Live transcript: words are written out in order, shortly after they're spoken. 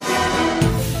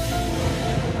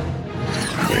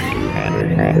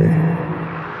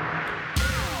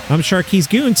I'm Sharky's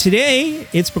Goon. Today,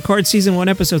 it's Picard Season 1,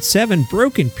 Episode 7,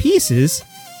 Broken Pieces.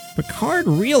 Picard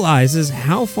realizes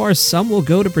how far some will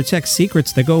go to protect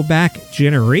secrets that go back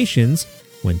generations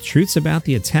when truths about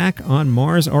the attack on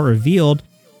Mars are revealed.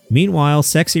 Meanwhile,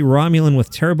 sexy Romulan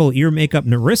with terrible ear makeup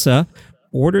Narissa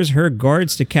orders her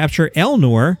guards to capture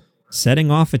Elnor, setting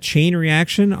off a chain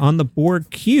reaction on the Borg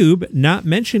cube. Not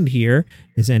mentioned here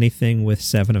is anything with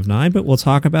 7 of 9, but we'll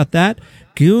talk about that.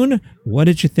 Goon, what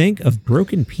did you think of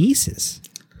Broken Pieces?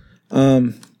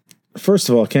 First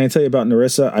of all, can I tell you about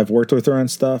Narissa? I've worked with her on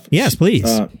stuff. Yes,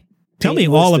 please. Tell me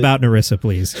all about Narissa,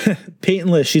 please.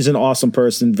 Paintless. She's an awesome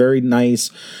person. Very nice,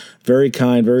 very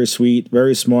kind, very sweet,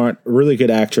 very smart, really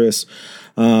good actress.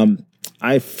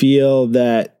 I feel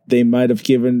that they might have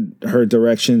given her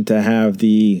direction to have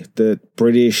the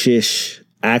Britishish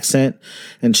accent,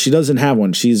 and she doesn't have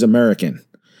one. She's American.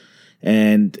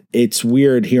 And it's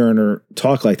weird hearing her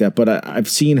talk like that, but I've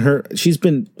seen her. She's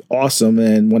been awesome,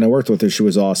 and when I worked with her, she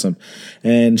was awesome.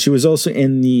 And she was also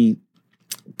in the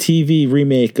TV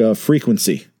remake of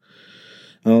Frequency.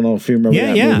 I don't know if you remember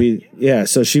that movie. Yeah,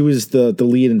 so she was the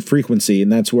lead in Frequency,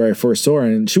 and that's where I first saw her,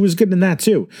 and she was good in that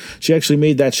too. She actually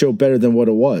made that show better than what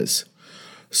it was.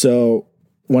 So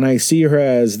when I see her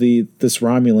as this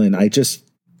Romulan,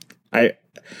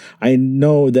 I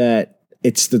know that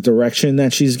it's the direction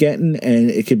that she's getting, and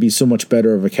it could be so much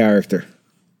better of a character.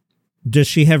 Does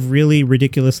she have really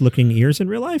ridiculous looking ears in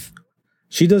real life?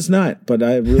 She does not, but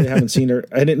I really haven't seen her.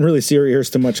 I didn't really see her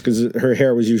ears too much because her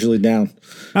hair was usually down.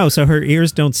 Oh, so her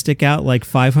ears don't stick out like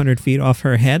 500 feet off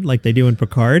her head like they do in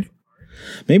Picard?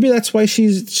 Maybe that's why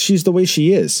she's the way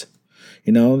she is.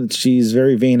 You know, she's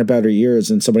very vain about her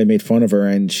ears, and somebody made fun of her,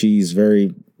 and she's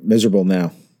very miserable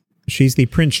now. She's the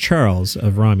Prince Charles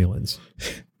of Romulans.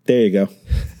 There you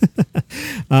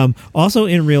go. Also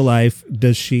in real life,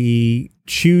 does she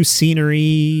chew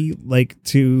scenery like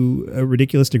to a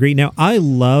ridiculous degree? Now, I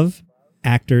love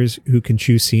actors who can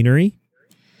chew scenery,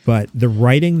 but the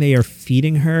writing they are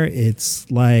feeding her, it's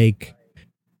like,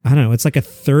 I don't know, it's like a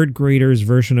third grader's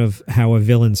version of how a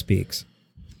villain speaks.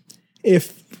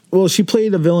 She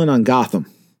played a villain on Gotham.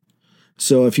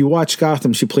 So if you watch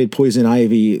Gotham, she played Poison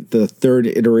Ivy, the third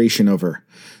iteration of her.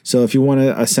 So if you want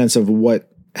a sense of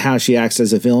how she acts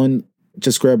as a villain,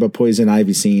 just grab a Poison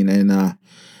Ivy scene and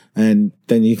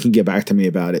then you can get back to me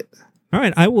about it. All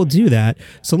right, I will do that.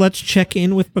 So let's check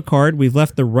in with Picard. We've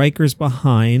left the Rikers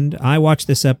behind. I watched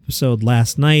this episode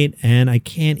last night, and I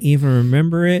can't even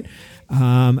remember it.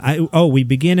 We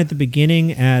begin at the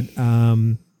beginning at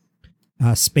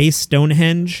Space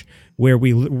Stonehenge, where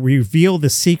we reveal the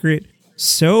secret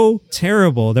so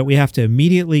terrible that we have to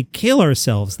immediately kill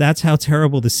ourselves. That's how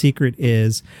terrible the secret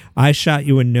is. I shot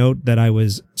you a note that I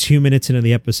was 2 minutes into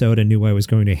the episode and knew I was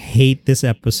going to hate this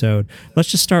episode. Let's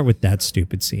just start with that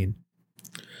stupid scene.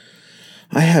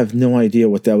 I have no idea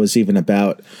what that was even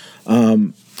about.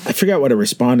 I forgot what I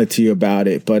responded to you about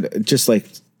it, but it just like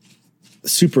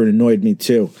super annoyed me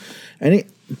too. And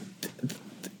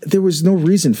there was no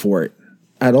reason for it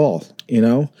at all, you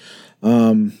know?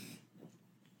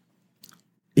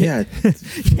 Yeah.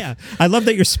 Yeah. I love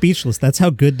that you're speechless. That's how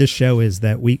good this show is,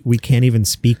 that we can't even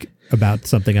speak about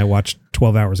something I watched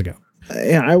 12 hours ago.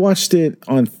 Yeah, I watched it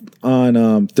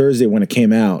on Thursday when it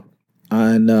came out.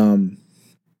 And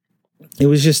it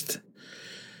was just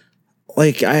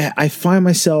like I find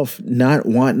myself not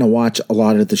wanting to watch a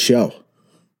lot of the show.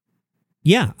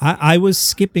 Yeah, I was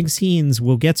skipping scenes.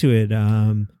 We'll get to it.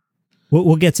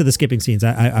 We'll get to the skipping scenes.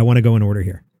 I want to go in order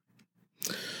here.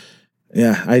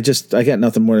 Yeah, I got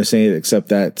nothing more to say except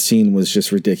that scene was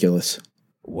just ridiculous.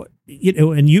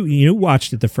 And you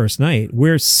watched it the first night.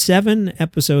 We're 7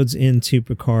 episodes into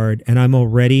Picard, and I'm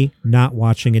already not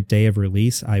watching it day of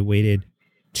release. I waited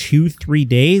 2-3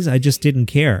 days. I just didn't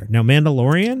care. Now,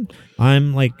 Mandalorian,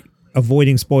 I'm like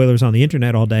avoiding spoilers on the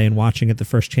internet all day and watching it the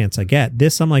first chance I get.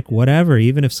 This, I'm like, whatever,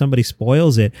 even if somebody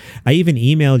spoils it. I even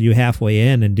emailed you halfway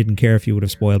in and didn't care if you would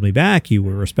have spoiled me back. You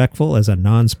were respectful as a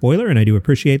non-spoiler, and I do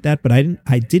appreciate that, but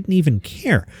I didn't even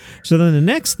care. So then the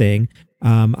next thing,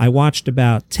 I watched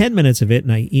about 10 minutes of it,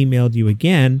 and I emailed you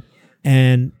again,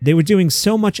 and they were doing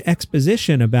so much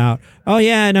exposition about, oh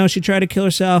yeah, no, she tried to kill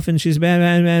herself, and she's bad,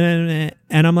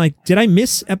 and I'm like, did I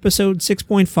miss episode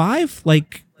 6.5?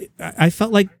 Like, I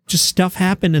felt like just stuff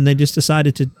happened and they just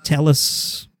decided to tell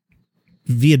us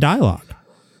via dialogue.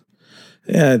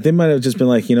 Yeah, they might have just been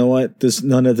like, you know what,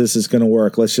 none of this is going to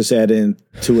work. Let's just add in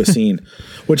to a scene,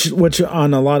 which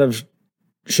on a lot of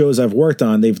shows I've worked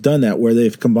on, they've done that where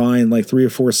they've combined like 3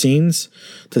 or 4 scenes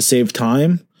to save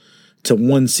time to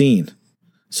one scene.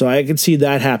 So I could see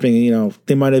that happening. You know,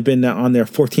 they might have been on their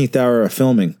 14th hour of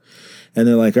filming, and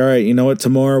they're like, all right, you know what,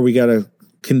 tomorrow we got to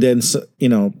condense,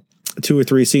 2 or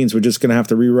 3 scenes. We're just going to have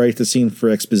to rewrite the scene for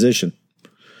exposition.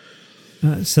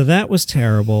 So that was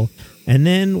terrible. And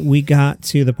then we got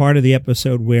to the part of the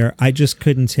episode where I just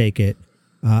couldn't take it.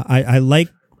 I like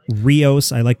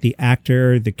Rios. I like the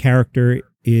actor. The character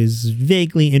is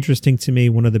vaguely interesting to me.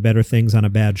 One of the better things on a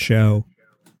bad show.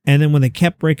 And then when they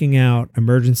kept breaking out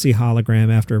emergency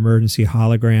hologram after emergency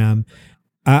hologram,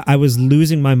 I was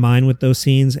losing my mind with those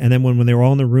scenes. And then when they were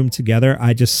all in the room together,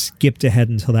 I just skipped ahead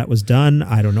until that was done.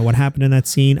 I don't know what happened in that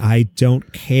scene. I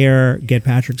don't care. Get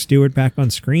Patrick Stewart back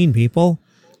on screen, people.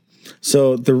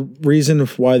 So the reason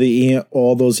why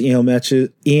all those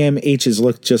EMHs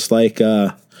look just like,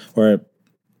 or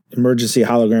emergency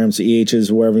holograms,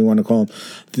 EHs, whatever you want to call them.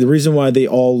 The reason why they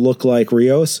all look like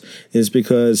Rios is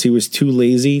because he was too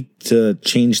lazy to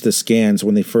change the scans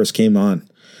when they first came on.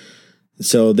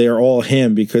 So they're all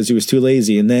him because he was too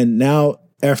lazy. And then now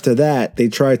after that, they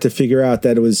tried to figure out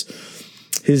that it was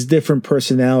his different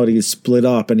personalities split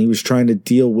up and he was trying to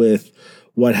deal with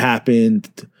what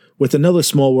happened with another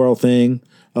Small World thing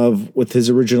with his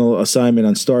original assignment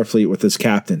on Starfleet with his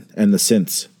captain and the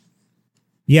synths.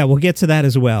 Yeah, we'll get to that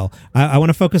as well. I want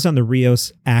to focus on the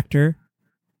Rios actor.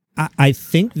 I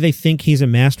think they think he's a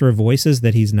master of voices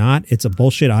that he's not. It's a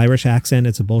bullshit Irish accent.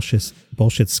 It's a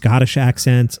bullshit Scottish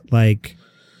accent. Like,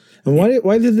 and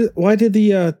why did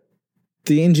the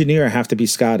engineer have to be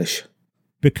Scottish?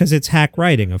 Because it's hack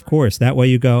writing, of course. That way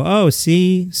you go, oh,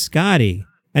 see, Scotty.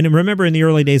 And remember in the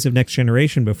early days of Next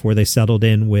Generation, before they settled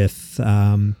in with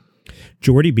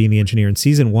Geordi being the engineer in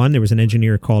season 1, there was an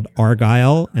engineer called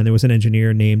Argyle, and there was an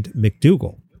engineer named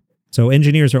McDougal. So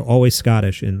engineers are always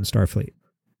Scottish in Starfleet.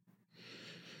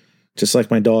 Just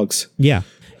like my dogs. Yeah.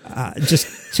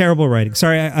 Just terrible writing.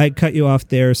 Sorry, I cut you off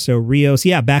there. So Rios,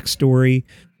 backstory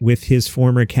with his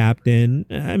former captain.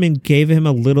 I mean, gave him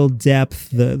a little depth,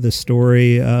 the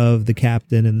story of the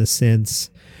captain and the synths.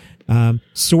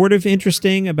 Sort of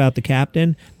interesting about the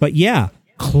captain. But yeah,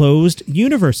 closed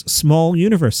universe, small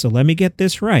universe. So let me get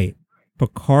this right.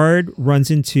 Picard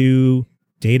runs into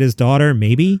Data's daughter,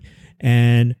 maybe,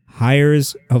 and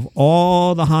hires, of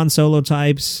all the Han Solo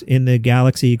types in the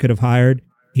galaxy he could have hired,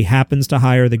 he happens to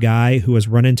hire the guy who has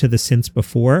run into the synths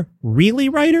before. Really,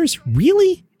 writers?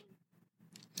 Really?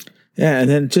 Yeah, and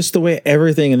then just the way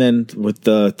everything, and then with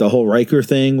the whole Riker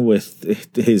thing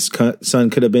with his son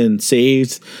could have been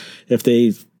saved if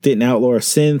they didn't outlaw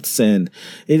synths, and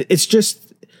it's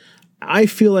just, I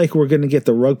feel like we're going to get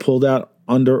the rug pulled out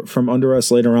from under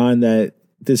us later on, that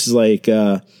this is like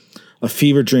a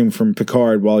fever dream from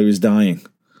Picard while he was dying.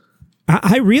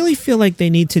 I really feel like they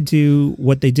need to do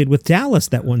what they did with Dallas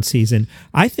that one season.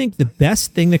 I think the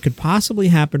best thing that could possibly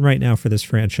happen right now for this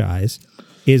franchise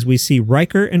is we see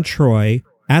Riker and Troy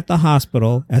at the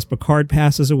hospital as Picard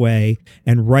passes away,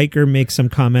 and Riker makes some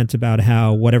comment about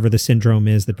how whatever the syndrome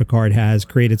is that Picard has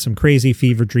created some crazy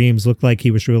fever dreams, looked like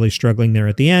he was really struggling there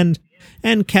at the end.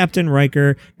 And Captain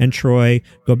Riker and Troy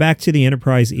go back to the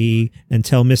Enterprise E and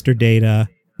tell Mr. Data,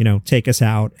 take us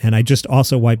out. And I just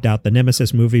also wiped out the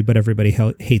Nemesis movie, but everybody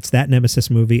hates that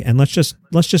Nemesis movie. And let's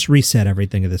just reset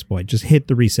everything at this point. Just hit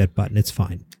the reset button. It's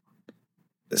fine.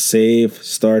 Save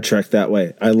Star Trek that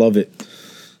way. I love it.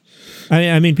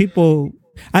 I mean, people,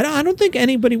 I don't think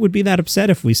anybody would be that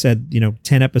upset if we said,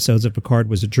 10 episodes of Picard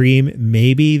was a dream.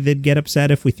 Maybe they'd get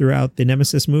upset if we threw out the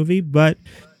Nemesis movie, but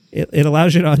it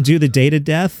allows you to undo the Data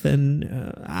death. And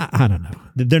I don't know.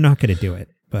 They're not going to do it,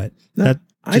 but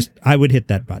I would hit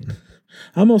that button.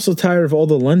 I'm also tired of all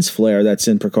the lens flare that's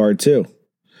in Picard too.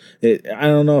 I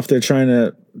don't know if they're trying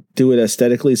to do it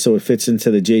aesthetically so it fits into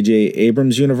the J.J.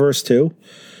 Abrams universe too,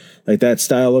 like that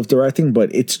style of directing,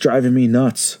 but it's driving me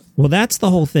nuts. Well, that's the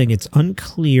whole thing. It's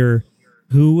unclear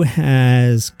who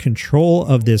has control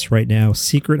of this right now.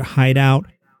 Secret Hideout,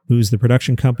 who's the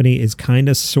production company, is kind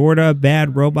of sort of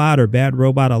Bad Robot or Bad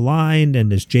Robot aligned,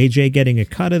 and is JJ getting a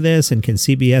cut of this, and can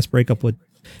CBS break up with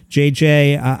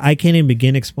JJ? I can't even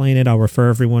begin to explain it. I'll refer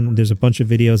everyone. There's a bunch of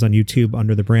videos on YouTube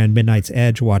under the brand Midnight's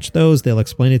Edge. Watch those. They'll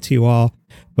explain it to you all.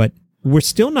 But we're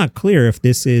still not clear if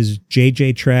this is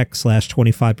JJ Trek /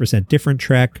 25% different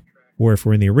Trek, or if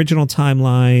we're in the original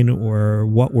timeline, or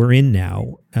what we're in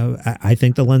now. I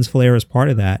think the lens flare is part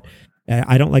of that.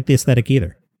 I don't like the aesthetic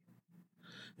either.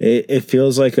 It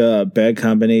feels like a bad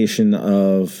combination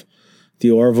of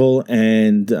the Orville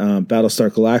and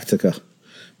Battlestar Galactica,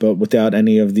 but without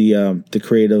any of the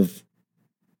creative,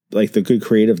 like the good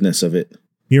creativeness of it.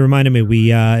 You reminded me,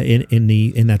 we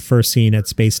in that first scene at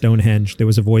Space Stonehenge, there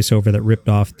was a voiceover that ripped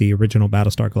off the original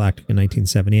Battlestar Galactica in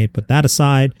 1978. Put that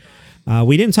aside,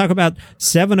 We didn't talk about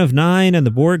Seven of Nine and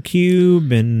the Borg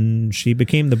cube, and she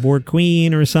became the Borg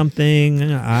queen or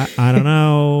something. I don't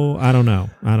know. I don't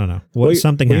know.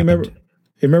 Something happened.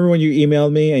 Remember when you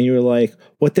emailed me and you were like,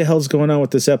 "What the hell's going on with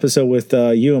this episode with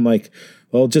you?" I'm like,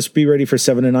 "Well, just be ready for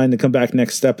 7 and 9 to come back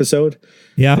next episode."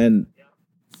 Yeah, and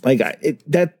like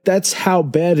that's how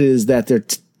bad it is that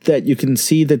that you can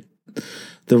see the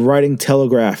writing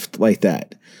telegraphed like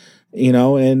that, you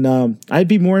know. And I'd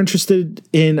be more interested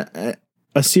in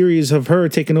a series of her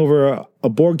taking over a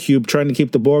Borg cube, trying to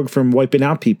keep the Borg from wiping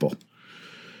out people.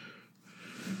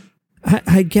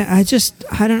 I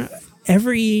don't.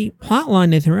 Every plot line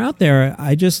they throw out there,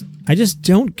 I just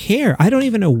don't care. I don't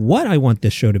even know what I want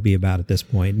this show to be about at this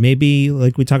point. Maybe,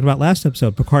 like we talked about last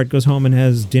episode, Picard goes home and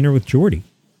has dinner with Geordi.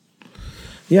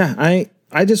 Yeah, I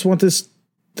just want this.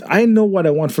 I know what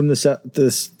I want from this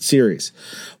series.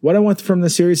 What I want from the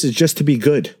series is just to be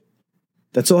good.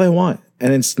 That's all I want,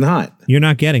 and it's not. You're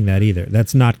not getting that either.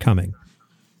 That's not coming.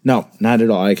 No, not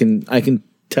at all. I can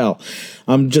tell.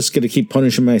 I'm just going to keep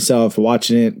punishing myself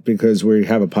watching it because we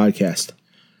have a podcast.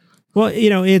 Well, you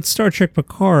know, it's Star Trek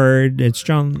Picard. It's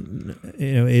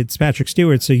it's Patrick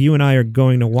Stewart. So you and I are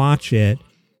going to watch it.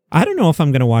 I don't know if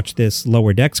I'm going to watch this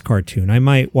Lower Decks cartoon. I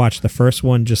might watch the first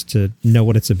one just to know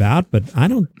what it's about, but I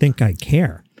don't think I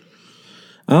care.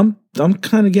 I'm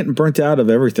kind of getting burnt out of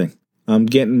everything. I'm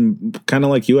getting kind of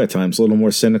like you at times, a little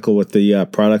more cynical with the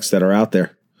products that are out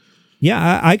there.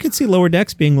 Yeah, I could see Lower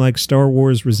Decks being like Star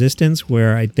Wars Resistance,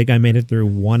 where I think I made it through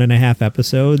 1.5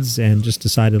 episodes and just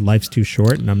decided life's too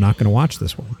short and I'm not going to watch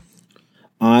this one.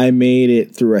 I made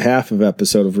it through a half of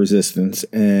episode of Resistance,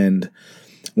 and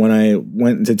when I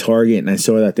went into Target and I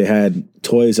saw that they had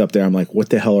toys up there, I'm like, what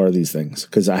the hell are these things?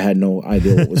 Because I had no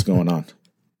idea what was going on.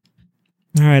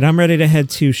 All right, I'm ready to head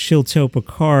to Chateau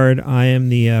Picard. I am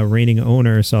the reigning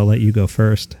owner, so I'll let you go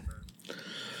first.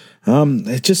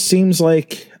 It just seems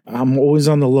like I'm always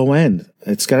on the low end.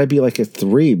 It's got to be like a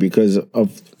 3 because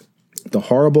of the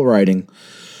horrible writing.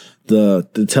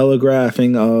 The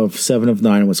telegraphing of 7 of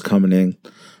 9 was coming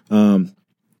in.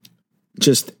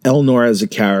 Just Elnor as a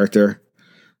character.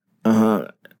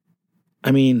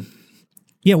 I mean,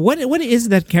 yeah. What is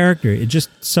that character? It's just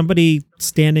somebody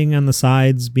standing on the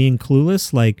sides being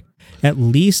clueless. Like, at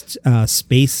least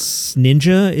Space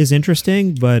Ninja is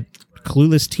interesting, but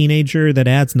clueless teenager that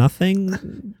adds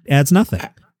nothing.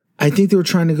 I think they were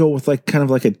trying to go with like kind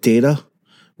of like a Data,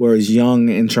 where he's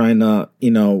young and trying to, you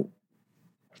know,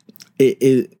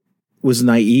 it was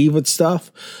naive with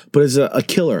stuff, but it's a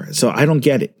killer. So I don't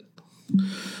get it.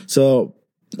 So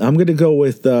I'm going to go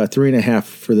with 3.5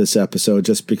 for this episode,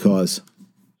 just because.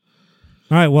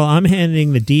 All right. Well, I'm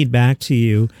handing the deed back to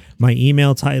you. My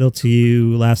email title to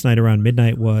you last night around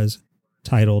midnight was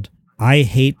titled, "I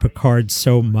hate Picard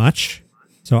so much."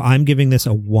 So I'm giving this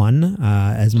a 1,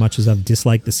 as much as I've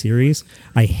disliked the series.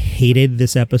 I hated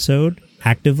this episode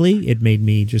actively. It made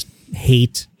me just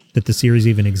hate that the series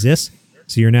even exists.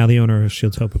 So you're now the owner of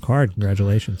Chateau Picard.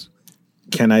 Congratulations.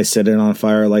 Can I set it on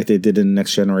fire like they did in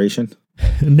Next Generation?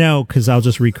 No, because I'll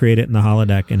just recreate it in the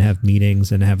holodeck and have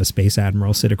meetings and have a space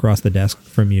admiral sit across the desk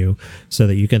from you so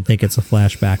that you can think it's a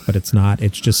flashback, but it's not.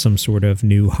 It's just some sort of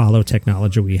new holo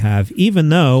technology we have, even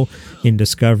though in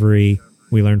Discovery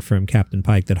we learned from Captain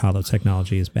Pike that holo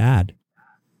technology is bad.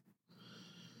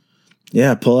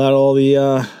 Yeah, pull out all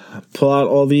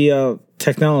the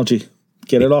technology.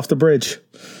 Get it off the bridge.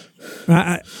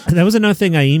 That was another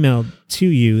thing I emailed to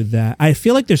you, that I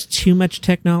feel like there's too much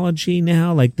technology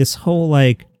now. Like this whole,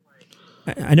 like,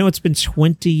 I know it's been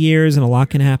 20 years and a lot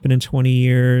can happen in 20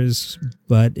 years,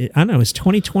 but I don't know, is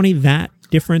 2020 that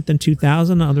different than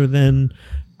 2000 other than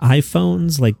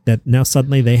iPhones? Like that now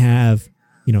suddenly they have,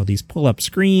 you know, these pull-up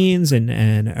screens and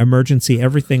emergency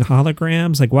everything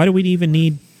holograms. Like, why do we even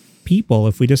need people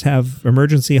if we just have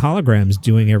emergency holograms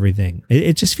doing everything?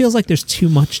 It just feels like there's too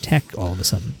much tech all of a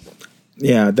sudden.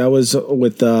 Yeah, that was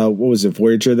with, what was it,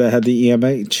 Voyager that had the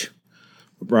EMH?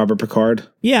 Robert Picard?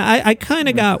 Yeah, I kind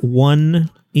of got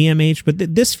one EMH,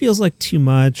 but this feels like too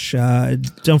much.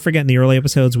 Don't forget, in the early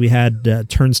episodes, we had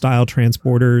turnstile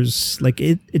transporters. Like,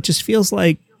 it just feels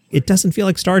like, it doesn't feel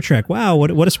like Star Trek. Wow,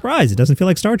 what a surprise. It doesn't feel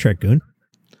like Star Trek, Goon.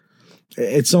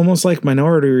 It's almost like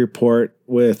Minority Report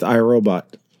with iRobot.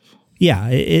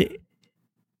 Yeah,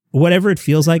 whatever it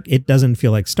feels like, it doesn't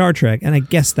feel like Star Trek. And I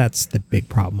guess that's the big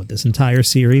problem with this entire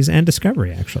series and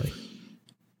Discovery, actually.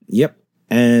 Yep.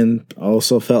 And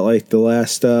also felt like the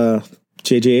last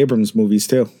J.J. Abrams movies,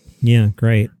 too. Yeah,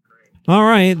 great. All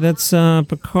right, that's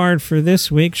Picard for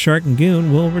this week. Shark and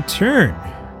Goon will return